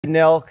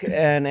Nelk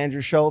and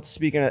Andrew Schulz,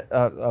 speaking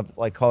of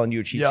like calling you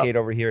a cheat sheet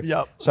over here.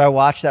 Yep. So I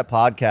watched that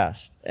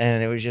podcast,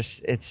 and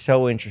it's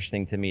so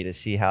interesting to me to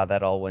see how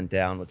that all went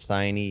down with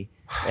Steiny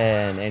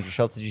and Andrew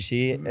Schulz. Did you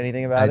see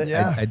anything about it?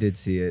 Yeah. I did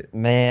see it.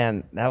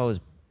 Man, that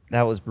was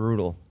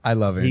brutal. I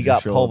love Andrew He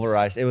got Schulz.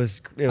 pulverized. It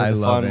was a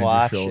fun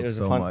watch. It was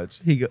so a fun, much.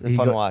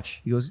 fun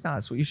watch. He goes, nah,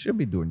 that's what you should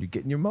be doing. You're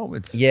getting your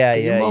moments. Yeah,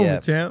 Get your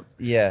moment, champ.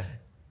 Yeah.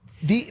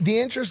 The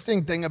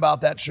interesting thing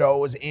about that show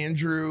was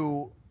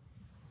Andrew,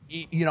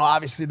 you know,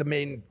 obviously the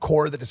main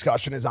core of the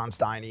discussion is on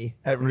Steiny.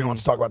 Everybody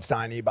wants to talk about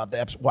Steiny, about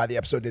why the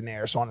episode didn't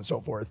air, so on and so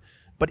forth.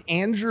 But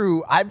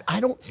Andrew, I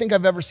don't think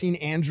I've ever seen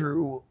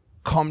Andrew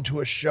come to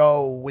a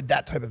show with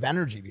that type of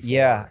energy before.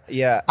 Yeah.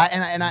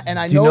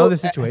 I Do you know the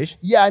situation?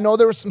 Yeah, I know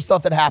there was some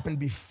stuff that happened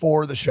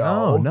before the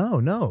show.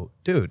 No.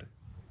 Dude,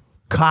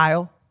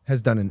 Kyle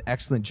has done an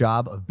excellent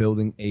job of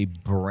building a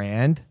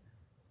brand.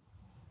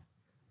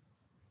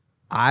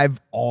 I've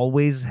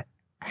always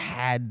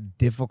had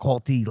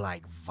difficulty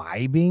like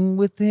vibing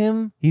with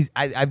him.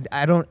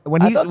 I don't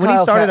when he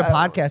started a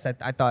podcast,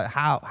 I thought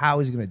how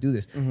is he gonna do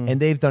this?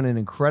 And they've done an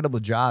incredible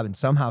job and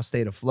somehow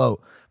stayed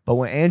afloat. But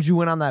when Andrew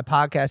went on that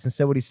podcast and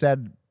said what he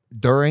said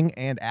during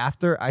and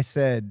after, I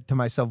said to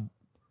myself,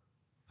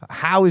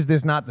 how is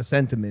this not the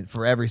sentiment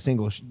for every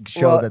single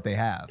show that they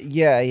have?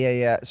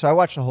 Yeah. So I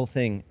watched the whole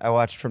thing. I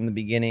watched from the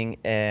beginning,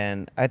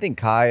 and I think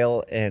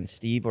Kyle and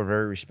Steve were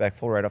very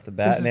respectful right off the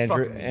bat. And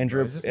Andrew,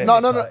 No,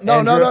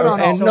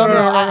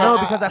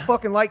 because I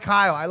fucking like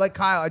Kyle. I like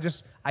Kyle.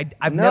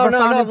 I've never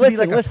found him to be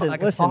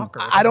like a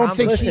talker. I don't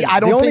think he. I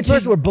don't the only think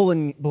person we're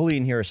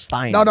bullying here is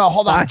Steiny. No,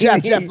 hold on,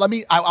 Jeff. Let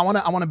me. I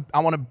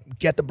want to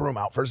get the broom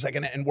out for a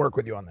second and work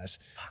with you on this.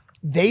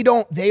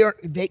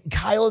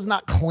 Kyle is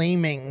not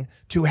claiming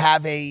to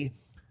have it's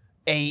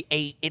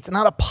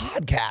not a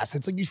podcast.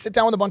 It's like you sit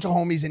down with a bunch of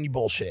homies and you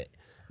bullshit.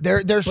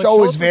 Their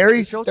show is very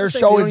loose. Like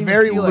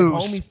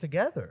homies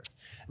together.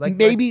 Like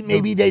maybe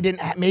they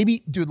didn't.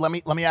 Dude, let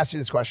me ask you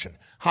this question: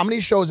 how many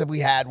shows have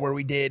we had where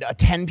we did a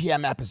 10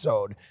 p.m.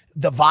 episode?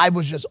 The vibe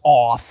was just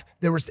off.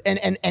 There was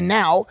and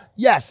now,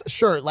 yes,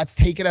 sure. Let's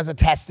take it as a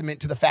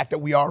testament to the fact that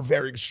we are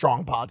very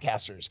strong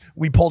podcasters.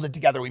 We pulled it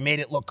together. We made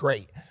it look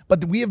great.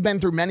 But we have been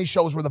through many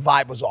shows where the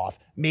vibe was off.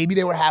 Maybe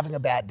they were having a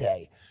bad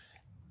day.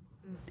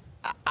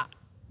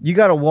 You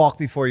got to walk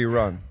before you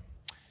run.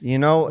 You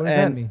know, what does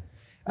that mean?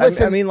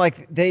 I mean,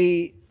 like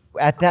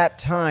at that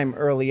time,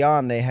 early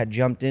on, they had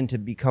jumped into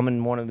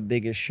becoming one of the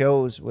biggest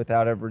shows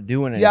without ever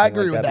doing anything. Yeah, I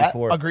agree like with that.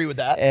 Before. Agree with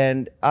that.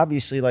 And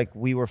obviously, like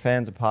we were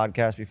fans of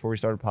podcasts before we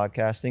started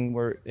podcasting.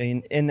 We're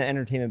in the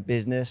entertainment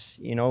business.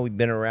 You know, we've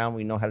been around.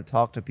 We know how to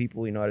talk to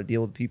people. We know how to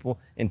deal with people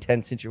in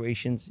tense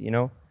situations. You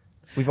know,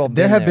 we've all been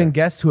there. There have been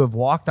guests who have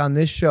walked on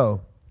this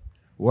show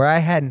where I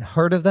hadn't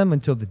heard of them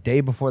until the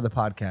day before the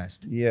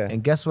podcast. Yeah.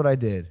 And guess what I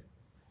did?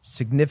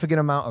 Significant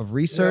amount of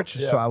research,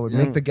 so I would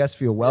make the guests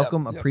feel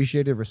welcome,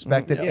 appreciated,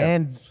 respected,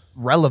 and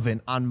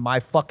relevant on my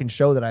fucking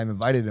show that I'm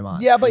invited him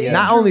on. Yeah, but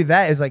not only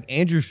that is like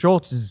Andrew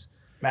Schulz is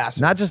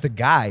massive. Not just a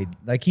guide,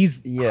 like he's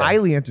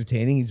highly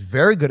entertaining. He's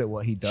very good at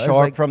what he does.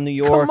 Shark like, from New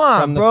York, come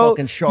on, from bro. The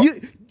fucking Shark.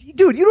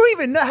 Dude, you don't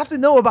even have to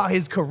know about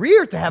his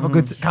career to have a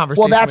good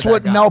conversation. Well, that's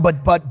with that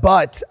what. guy.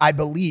 But I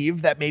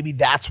believe that maybe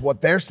that's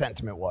what their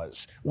sentiment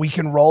was. We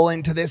can roll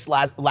into this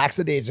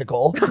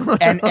lackadaisical,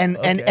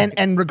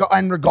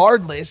 and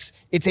regardless,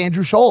 it's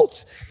Andrew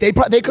Schulz. They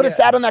could have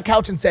sat on that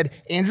couch and said,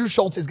 Andrew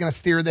Schulz is going to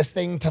steer this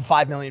thing to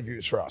 5 million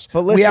views for us.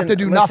 But we have to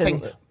do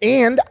nothing.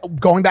 And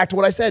going back to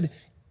what I said,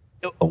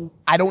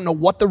 I don't know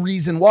what the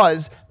reason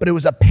was, but it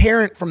was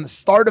apparent from the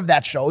start of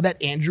that show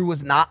that Andrew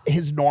was not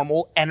his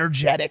normal,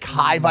 energetic,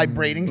 high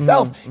vibrating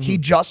self. He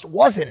just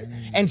wasn't.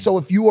 And so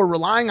if you were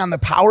relying on the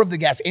power of the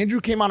guest,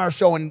 Andrew came on our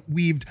show and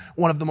weaved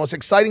one of the most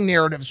exciting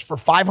narratives for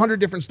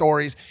 500 different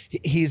stories.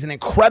 He's an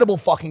incredible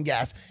fucking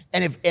guest.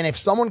 And if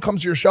someone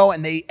comes to your show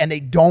and they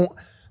don't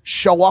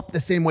show up the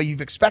same way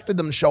you've expected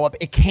them to show up,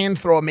 it can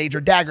throw a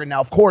major dagger. Now,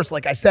 of course,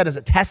 like I said, as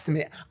a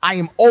testament, I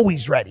am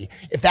always ready.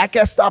 If that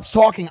guest stops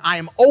talking, I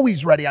am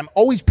always ready. I'm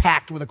always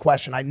packed with a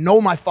question. I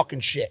know my fucking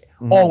shit,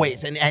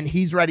 always, and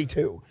he's ready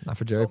too. Not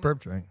for Jerry Perp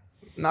Drink.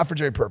 Not for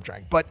Jerry Perp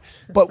Drink, but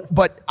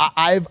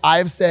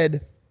I've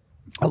said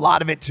a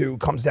lot of it too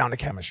comes down to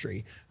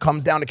chemistry.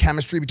 Comes down to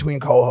chemistry between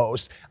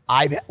co-hosts.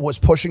 I was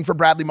pushing for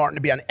Bradley Martin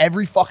to be on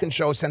every fucking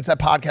show since that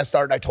podcast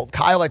started. I told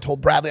Kyle, I told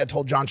Bradley, I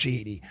told John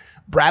Shahidi.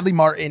 Bradley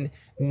Martin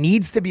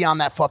needs to be on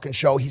that fucking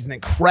show. He's an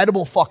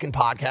incredible fucking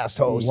podcast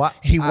host. What?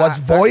 He was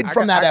void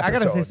from that episode. I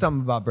gotta say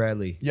something about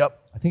Bradley. Yep.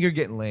 I think you're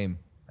getting lame.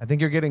 I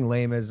think you're getting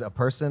lame as a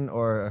person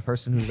or a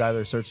person who's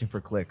either searching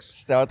for clicks.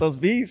 Start those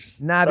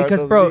beefs. Nah,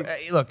 because bro,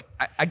 look,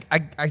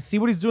 I see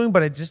what he's doing,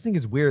 but I just think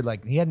it's weird.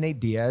 Like he had Nate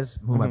Diaz,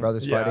 who my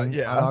brother's fighting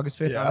on August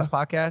 5th on this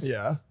podcast.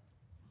 Yeah.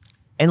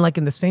 And like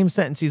in the same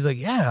sentence, he's like,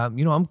 yeah,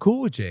 you know, I'm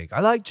cool with Jake.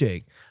 I like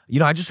Jake. You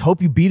know, I just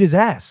hope you beat his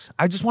ass.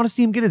 I just want to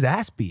see him get his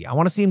ass beat. I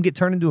want to see him get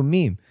turned into a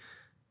meme.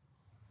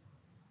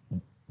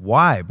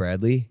 Why,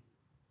 Bradley?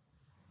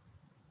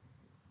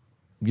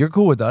 You're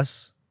cool with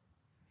us.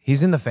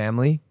 He's in the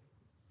family.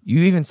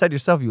 You even said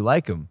yourself you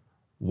like him.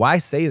 Why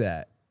say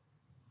that?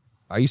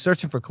 Are you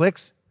searching for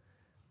clicks?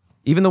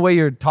 Even the way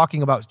you're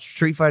talking about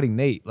street fighting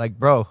Nate, like,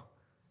 bro,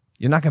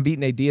 you're not gonna beat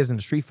Nate Diaz in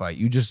a street fight.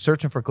 You just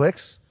searching for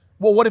clicks.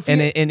 Well, what if he,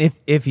 and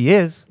if he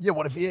is, yeah,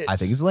 what if he is? I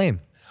think he's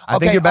lame. I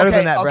think you're better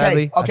than that,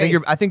 Bradley.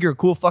 I think you're a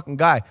cool fucking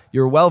guy.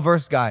 You're a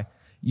well-versed guy.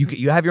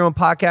 You have your own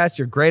podcast.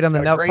 You're great on the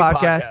Nelk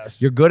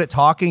podcast. You're good at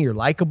talking. You're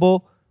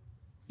likable.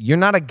 You're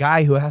not a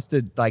guy who has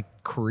to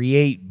like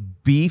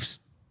create beefs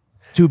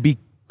to be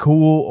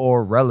cool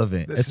or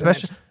relevant,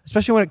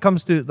 especially when it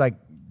comes to like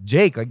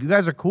Jake. Like, you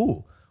guys are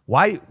cool.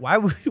 Why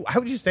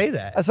would you say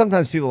that?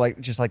 Sometimes people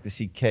just like to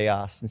see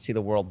chaos and see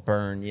the world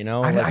burn, you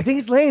know? I think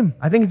it's lame.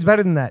 I think it's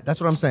better than that.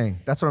 That's what I'm saying.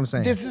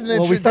 This is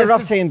an well, we started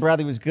off saying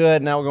Bradley was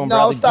good. Now we're going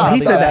Bradley. Stop.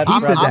 He said that. He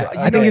said that.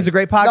 I think he's a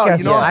great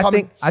podcast. No,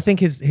 I think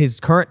his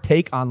current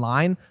take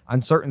online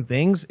on certain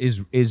things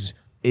is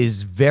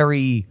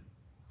very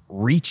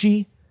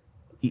reachy.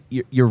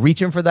 You're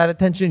reaching for that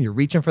attention. You're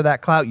reaching for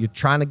that clout. You're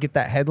trying to get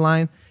that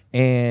headline.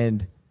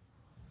 And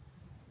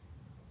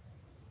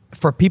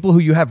for people who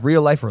you have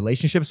real life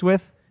relationships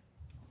with,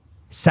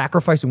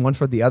 sacrificing one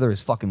for the other is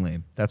fucking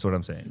lame. That's what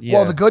I'm saying. Yeah.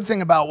 Well, the good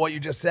thing about what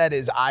you just said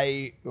is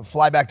I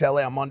fly back to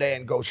LA on Monday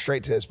and go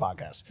straight to his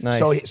podcast.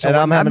 Nice. So and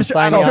I'm having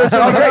Steiny on.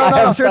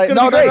 I'm sure it's going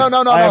to be great.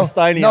 I have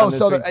Steiny on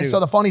this week too. So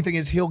the funny thing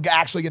is he'll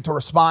actually get to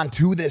respond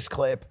to this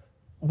clip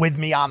with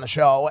me on the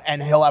show,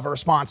 and he'll have a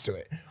response to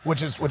it,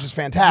 which is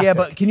fantastic. Yeah,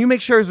 but can you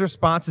make sure his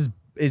response is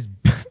based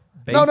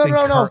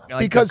no, like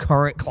because the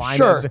current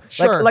climate?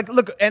 Sure. Like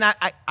look, and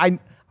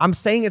I'm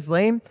saying it's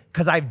lame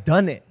because I've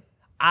done it.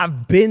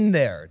 I've been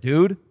there,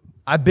 dude.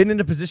 I've been in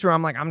a position where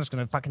I'm like, I'm just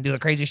gonna fucking do the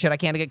crazy shit I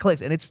can to get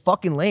clicks, and it's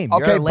fucking lame.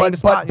 You're at a lame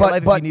spot in your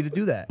life if you need to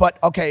do that. But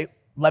okay,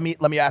 let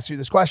me ask you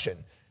this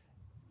question.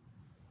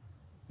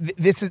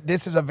 This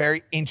is a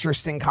very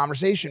interesting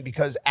conversation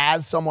because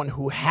as someone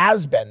who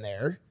has been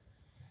there,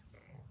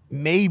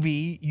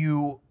 maybe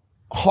you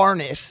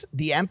harness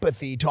the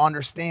empathy to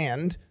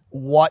understand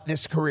what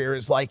this career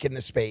is like in the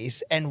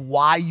space and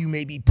why you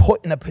may be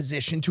put in a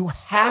position to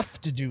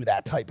have to do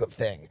that type of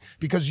thing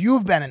because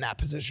you've been in that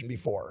position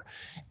before.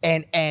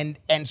 And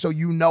so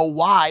you know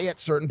why at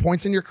certain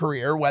points in your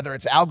career, whether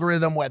it's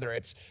algorithm, whether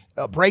it's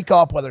a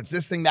breakup, whether it's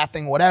this thing, that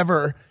thing,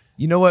 whatever.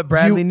 You know what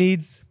Bradley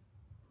needs?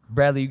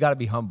 Bradley, you got to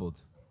be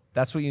humbled.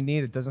 That's what you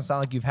need. It doesn't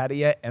sound like you've had it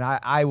yet. And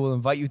I will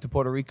invite you to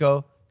Puerto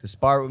Rico to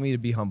spar with me to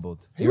be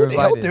humbled. He'll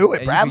do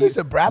it. Bradley's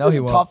a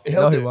tough. He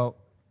won't.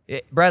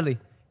 Bradley,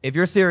 if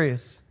you're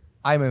serious,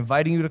 I'm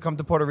inviting you to come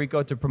to Puerto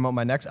Rico to promote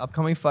my next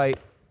upcoming fight,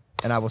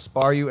 and I will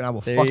spar you and I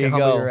will fucking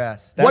humble your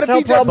ass. What if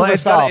he just?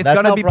 It's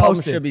gonna be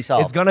posted.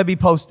 It's gonna be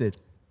posted.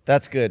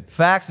 That's good.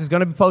 Facts is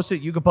gonna be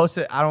posted. You can post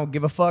it. I don't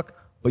give a fuck.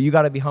 But you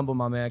got to be humble,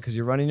 my man, because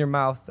you're running your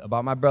mouth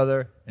about my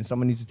brother, and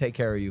someone needs to take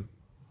care of you.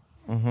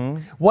 Mm-hmm.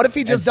 What if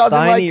he just doesn't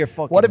Steiny,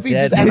 like? What if he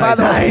just? And by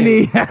the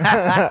way,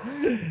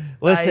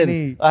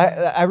 listen,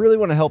 I really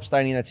want to help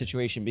Steiny in that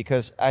situation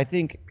because I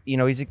think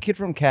he's a kid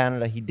from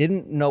Canada. He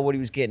didn't know what he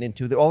was getting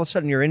into. All of a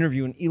sudden, you're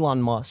interviewing Elon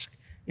Musk.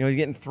 He's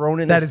getting thrown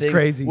in. That is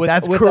crazy.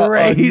 That's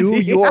crazy. A New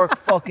York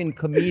fucking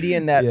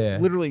comedian that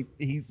literally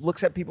he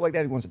looks at people like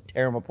that. He wants to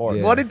tear them apart.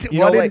 Yeah. What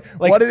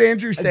did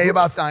Andrew say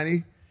about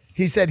Steiny?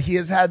 He said he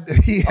has had.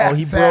 He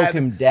broke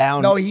him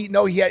down.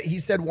 He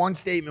said one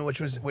statement which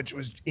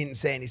was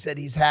insane. He said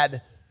he's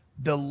had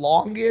the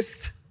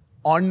longest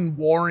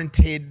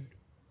unwarranted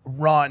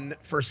run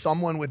for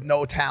someone with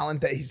no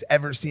talent that he's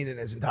ever seen in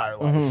his entire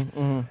life.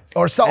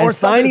 Or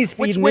Steiny's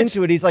feeding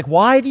into it. He's like,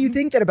 why do you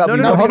think that about me?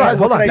 No, hold on.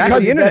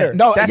 That's the internet.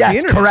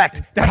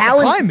 Correct.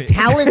 Talent.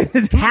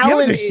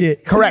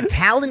 Correct.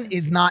 Talent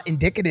is not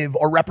indicative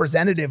or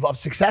representative of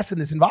success in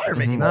this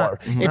environment anymore.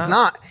 It's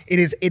not.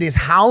 It is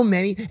how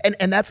many,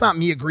 and that's not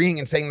me agreeing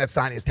and saying that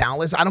Steiny is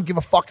talentless. I don't give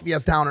a fuck if he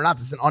has talent or not.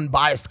 This is an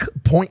unbiased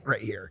point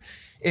right here.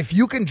 If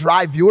you can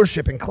drive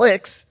viewership and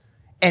clicks,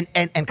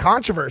 and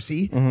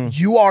controversy,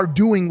 you are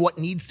doing what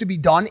needs to be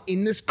done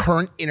in this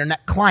current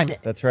internet climate.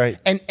 That's right.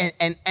 And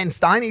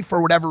Steiny,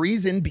 for whatever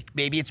reason,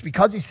 maybe it's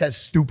because he says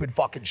stupid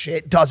fucking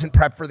shit, doesn't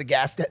prep for the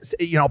guest,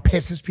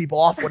 pisses people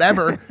off,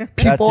 whatever.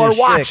 People are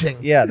watching. Shtick.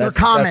 Yeah, that's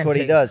what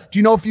he does. Do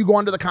you know if you go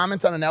under the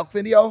comments on a Nelk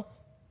video,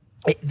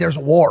 there's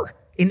war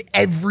in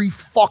every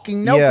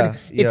fucking Nelk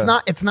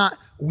video. It's not,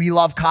 we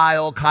love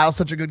Kyle. Kyle's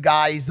such a good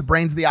guy. He's the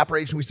brains of the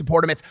operation. We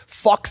support him. It's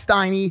fuck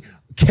Steiny,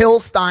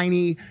 kill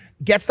Steiny,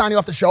 get Steiny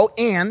off the show,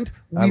 and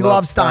we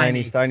love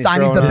Steiny.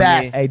 Steiny's the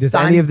best. Hey, does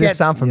any of this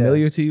sound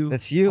familiar to you?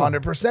 That's you.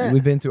 100%.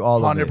 We've been through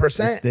all of it.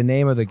 100%. It's the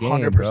name of the game,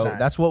 100%. bro.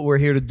 That's what we're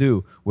here to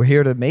do. We're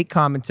here to make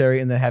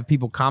commentary and then have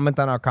people comment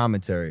on our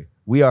commentary.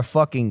 We are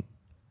fucking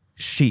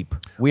sheep.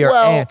 We are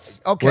ants.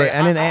 Okay. We're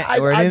in an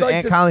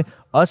ant colony.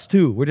 Us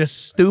too. We're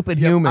just stupid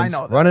humans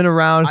running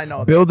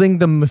around building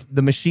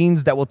the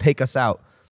machines that will take us out.